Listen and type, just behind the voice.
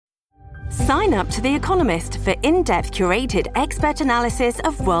Sign up to The Economist for in-depth curated expert analysis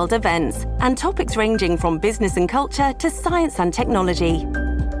of world events and topics ranging from business and culture to science and technology.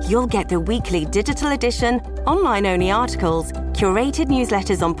 You'll get the weekly digital edition, online-only articles, curated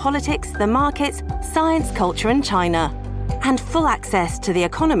newsletters on politics, the markets, science, culture and China, and full access to The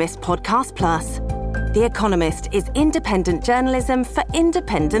Economist Podcast Plus. The Economist is independent journalism for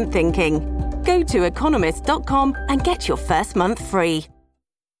independent thinking. Go to economist.com and get your first month free.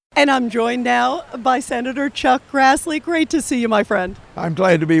 And I'm joined now by Senator Chuck Grassley. Great to see you, my friend. I'm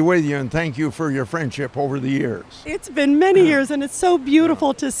glad to be with you, and thank you for your friendship over the years. It's been many years, and it's so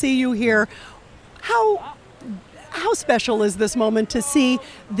beautiful to see you here. How special is this moment to see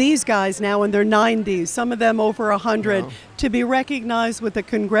these guys now in their 90s, some of them over 100, to be recognized with a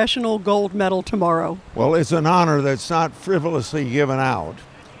Congressional Gold Medal tomorrow? Well, it's an honor that's not frivolously given out,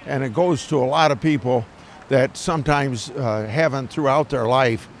 and it goes to a lot of people that sometimes haven't throughout their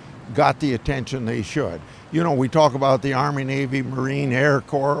life got the attention they should. You know, we talk about the Army, Navy, Marine, Air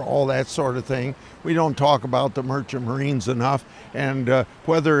Corps, all that sort of thing. We don't talk about the Merchant Marines enough, and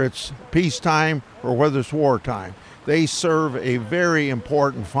whether it's peacetime or whether it's wartime, they serve a very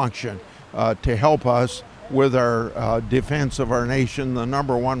important function to help us with our defense of our nation, the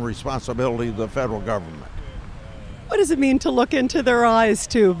number one responsibility of the federal government. What does it mean to look into their eyes,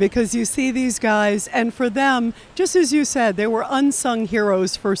 too? Because you see these guys, and for them, just as you said, they were unsung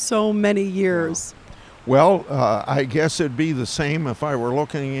heroes for so many years. Well, I guess it'd be the same if I were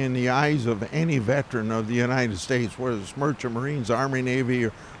looking in the eyes of any veteran of the United States, whether it's Merchant Marines, Army, Navy,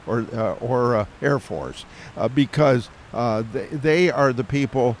 or Air Force, because they are the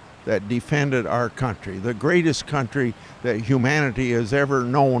people that defended our country, the greatest country that humanity has ever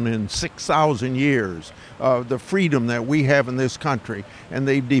known in 6,000 years, the freedom that we have in this country, and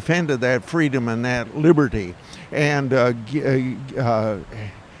they defended that freedom and that liberty, and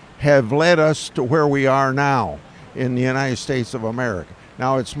have led us to where we are now in the United States of America.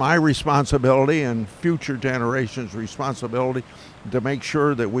 Now, it's my responsibility and future generations' responsibility to make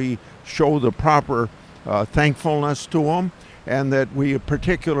sure that we show the proper thankfulness to them, and that we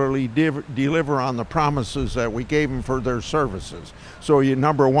particularly deliver on the promises that we gave them for their services. So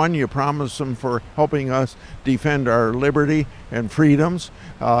number one, you promise them for helping us defend our liberty and freedoms,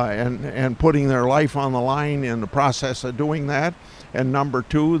 and putting their life on the line in the process of doing that. And number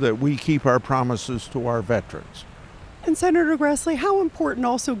two, that we keep our promises to our veterans. And Senator Grassley, how important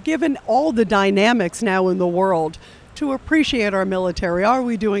also, given all the dynamics now in the world, to appreciate our military? Are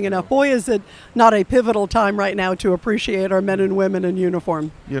we doing enough? Boy, is it not a pivotal time right now to appreciate our men and women in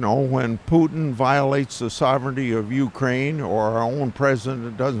uniform. You know, when Putin violates the sovereignty of Ukraine, or our own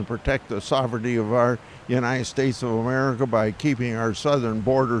president doesn't protect the sovereignty of our United States of America by keeping our southern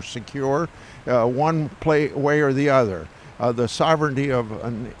border secure, one way or the other. The sovereignty of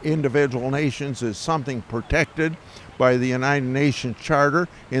individual nations is something protected by the United Nations Charter.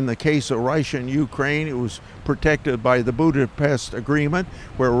 In the case of Russia and Ukraine, it was protected by the Budapest Agreement,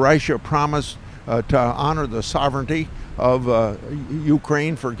 where Russia promised to honor the sovereignty of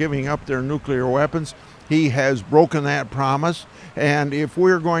Ukraine for giving up their nuclear weapons. He has broken that promise, and if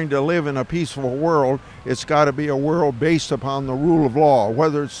we're going to live in a peaceful world, it's got to be a world based upon the rule of law,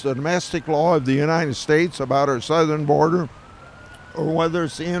 whether it's the domestic law of the United States about our southern border, or whether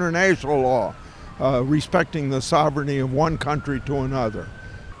it's the international law respecting the sovereignty of one country to another.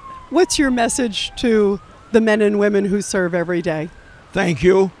 What's your message to the men and women who serve every day? Thank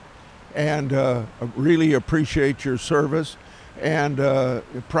you, and really appreciate your service. And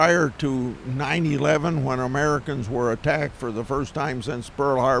prior to 9/11, when Americans were attacked for the first time since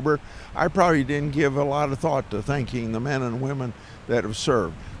Pearl Harbor, I probably didn't give a lot of thought to thanking the men and women that have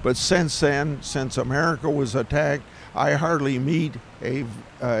served. But since then, since America was attacked, I hardly meet a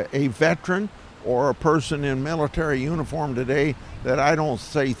veteran or a person in military uniform today that I don't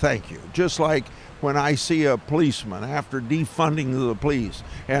say thank you. Just like when I see a policeman after defunding the police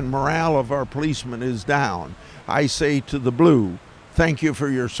and morale of our policemen is down, I say to the blue, thank you for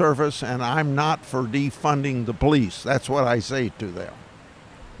your service, and I'm not for defunding the police. That's what I say to them.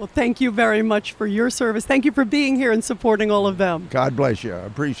 Well, thank you very much for your service. Thank you for being here and supporting all of them. God bless you. I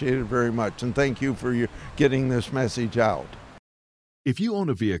appreciate it very much, and thank you for getting this message out. If you own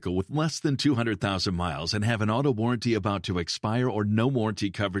a vehicle with less than 200,000 miles and have an auto warranty about to expire or no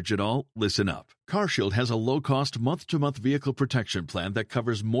warranty coverage at all, listen up. CarShield has a low-cost month-to-month vehicle protection plan that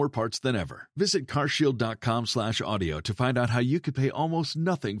covers more parts than ever. Visit carshield.com/audio to find out how you could pay almost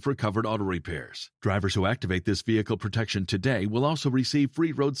nothing for covered auto repairs. Drivers who activate this vehicle protection today will also receive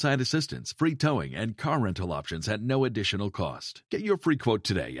free roadside assistance, free towing, and car rental options at no additional cost. Get your free quote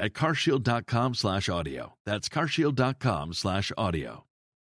today at carshield.com/audio. That's carshield.com/audio.